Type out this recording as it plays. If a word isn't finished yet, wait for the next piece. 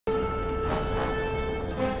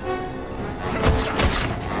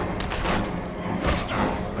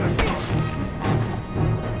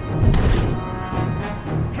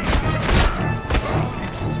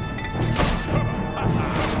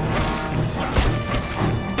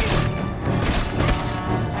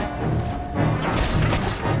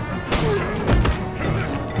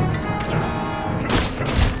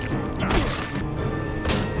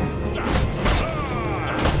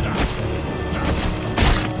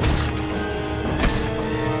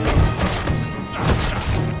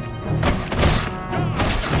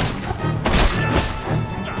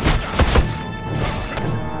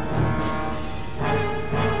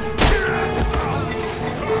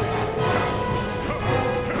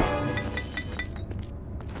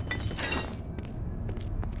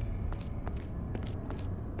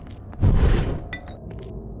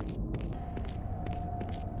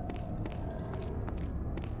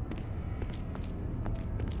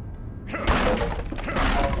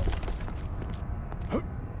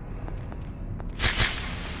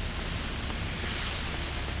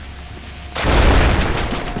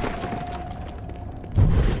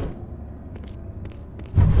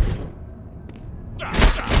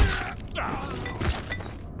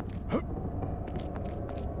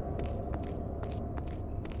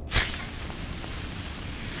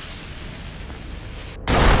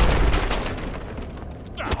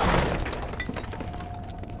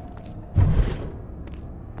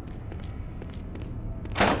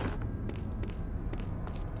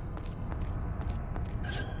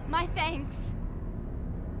My thanks.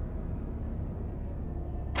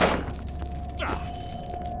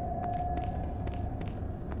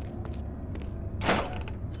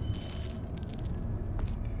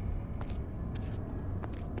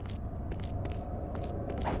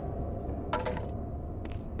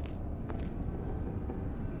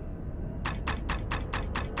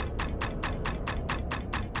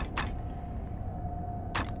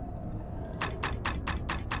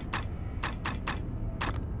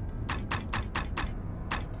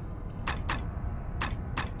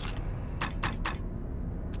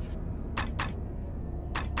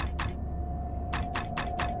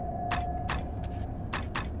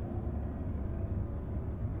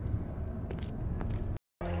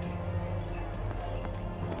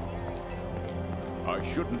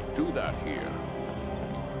 I shouldn't do that here.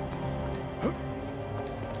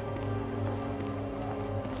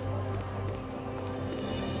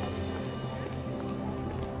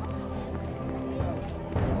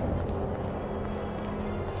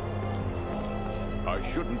 I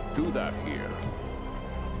shouldn't do that here.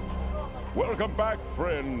 Welcome back,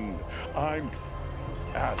 friend.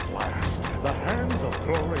 At last, the hands of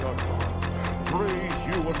glory are gone. Praise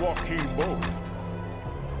you and Joaquin both.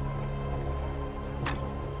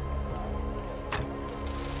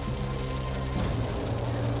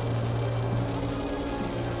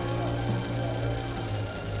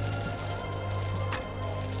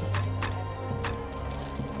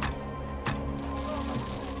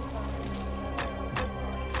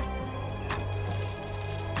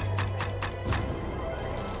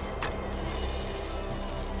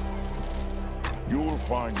 You'll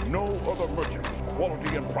find no other merchant with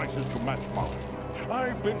quality and prices to match mine.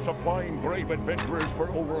 I've been supplying brave adventurers for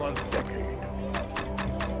over a decade.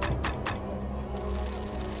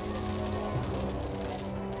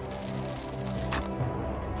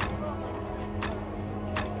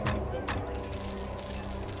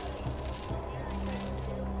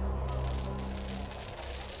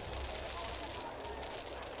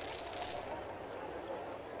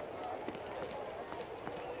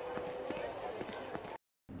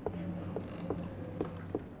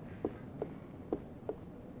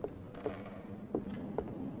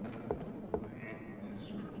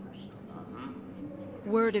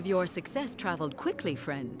 Word of your success traveled quickly,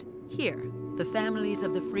 friend. Here, the families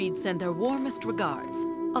of the freed send their warmest regards,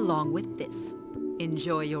 along with this.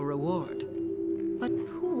 Enjoy your reward. But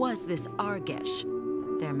who was this Argesh,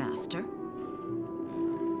 their master?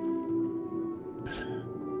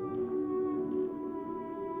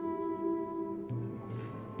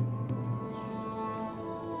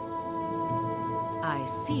 I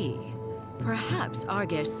see. Perhaps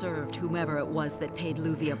Argesh served whomever it was that paid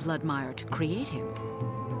Luvia Bloodmire to create him.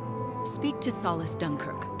 Speak to Solace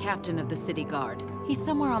Dunkirk, captain of the city guard. He's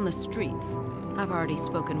somewhere on the streets. I've already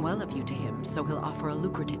spoken well of you to him, so he'll offer a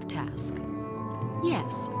lucrative task.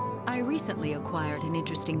 Yes, I recently acquired an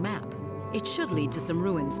interesting map. It should lead to some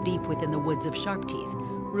ruins deep within the woods of Sharpteeth.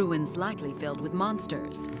 Ruins likely filled with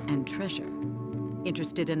monsters and treasure.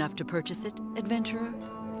 Interested enough to purchase it, adventurer?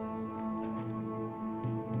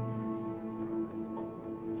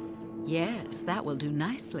 Yes, that will do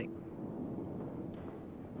nicely.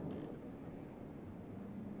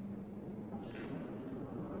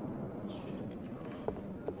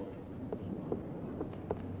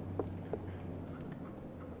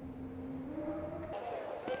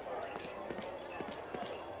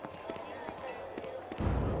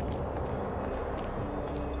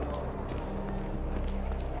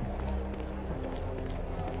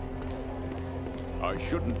 I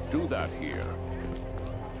shouldn't do that here.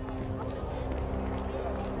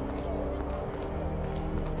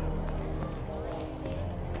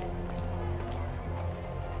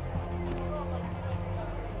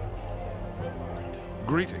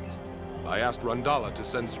 Greetings. I asked Rundala to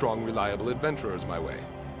send strong, reliable adventurers my way.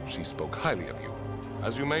 She spoke highly of you.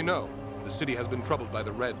 As you may know, the city has been troubled by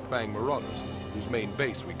the Red Fang marauders, whose main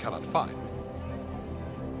base we cannot find.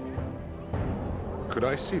 Could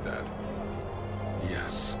I see that?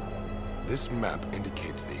 Yes. This map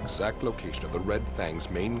indicates the exact location of the Red Fang's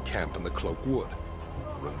main camp in the Cloak Wood.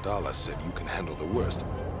 Rundala said you can handle the worst.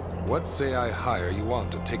 What say I hire you on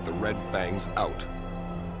to take the Red Fangs out?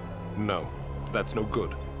 No. That's no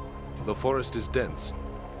good. The forest is dense.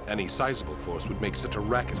 Any sizable force would make such a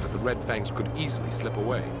racket that the Red Fangs could easily slip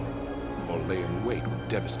away. or lay in wait with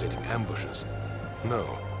devastating ambushes.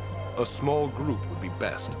 No, a small group would be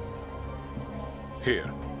best.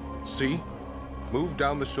 Here, see? Move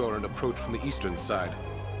down the shore and approach from the eastern side.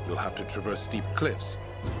 You'll have to traverse steep cliffs,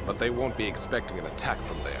 but they won't be expecting an attack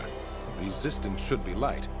from there. Resistance should be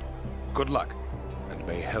light. Good luck, and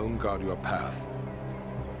may Helm guard your path.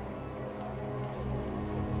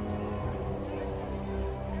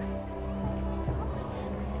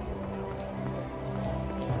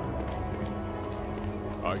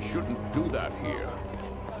 I shouldn't do that here.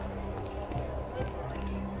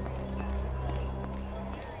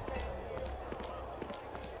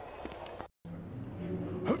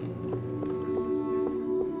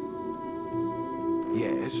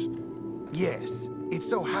 Yes? Yes. It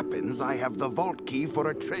so happens I have the vault key for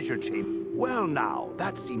a treasure chamber. Well now,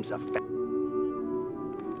 that seems a fair...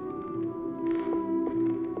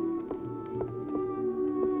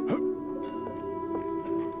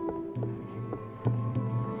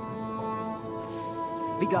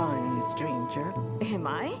 Begone, stranger. Am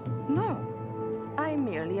I? No. I'm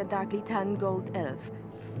merely a darkly tanned gold elf.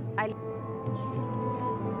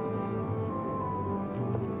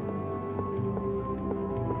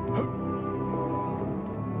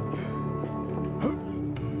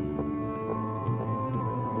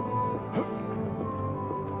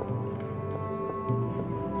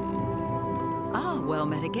 Well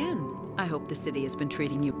met again. I hope the city has been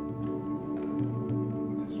treating you.